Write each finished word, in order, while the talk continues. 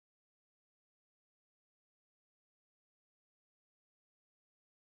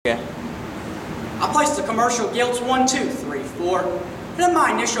Okay. I placed the commercial Gilts 1, 2, 3, 4. And in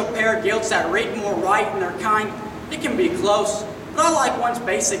my initial pair of Gilts that read more right in their kind, it can be close, but I like one's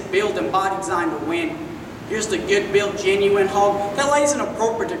basic build and body design to win. Here's the good built genuine hog that lays an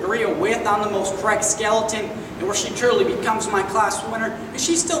appropriate degree of width on the most correct skeleton, and where she truly becomes my class winner, and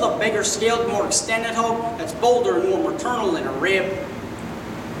she's still the bigger scaled, more extended hog that's bolder and more maternal in a rib.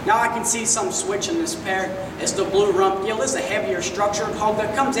 Now I can see some switch in this pair, as the blue rump gilt is a heavier structured hog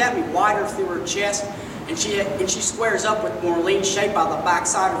that comes at me wider through her chest, and she squares up with more lean shape by the back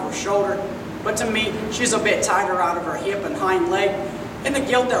side of her shoulder. But to me, she's a bit tighter out of her hip and hind leg, and the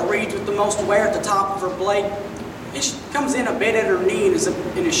gilt that reads with the most wear at the top of her blade, it comes in a bit at her knee and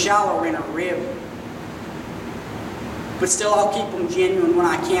is shallower in her rib. But still, I'll keep them genuine when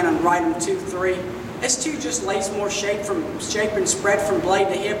I can and ride them 2, 3. S2 just lays more shape and spread from blade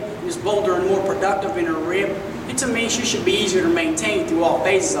to hip and is bolder and more productive in her rib. And to me, she should be easier to maintain through all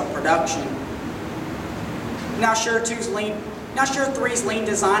phases of production. Now sure 3's lean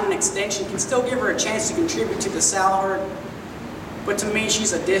design and extension can still give her a chance to contribute to the sow herd. But to me,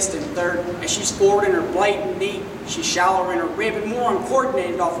 she's a distant third, as she's forward in her blade and knee, she's shallower in her rib and more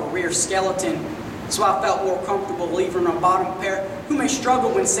uncoordinated off her rear skeleton. So I felt more comfortable leaving her bottom pair, who may struggle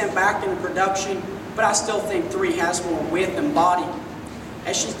when sent back into production, but I still think 3 has more width and body,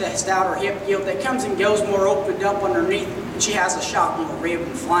 as she's the stouter hip gilt that comes and goes more opened up underneath, and she has a shot more rib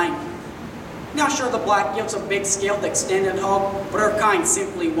and flank. Now sure, the black gilt's a big scaled extended hog, but her kind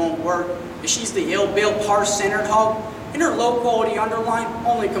simply won't work, as she's the ill-built, harsh-centered hog, and her low-quality underline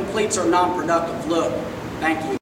only completes her non-productive look. Thank you.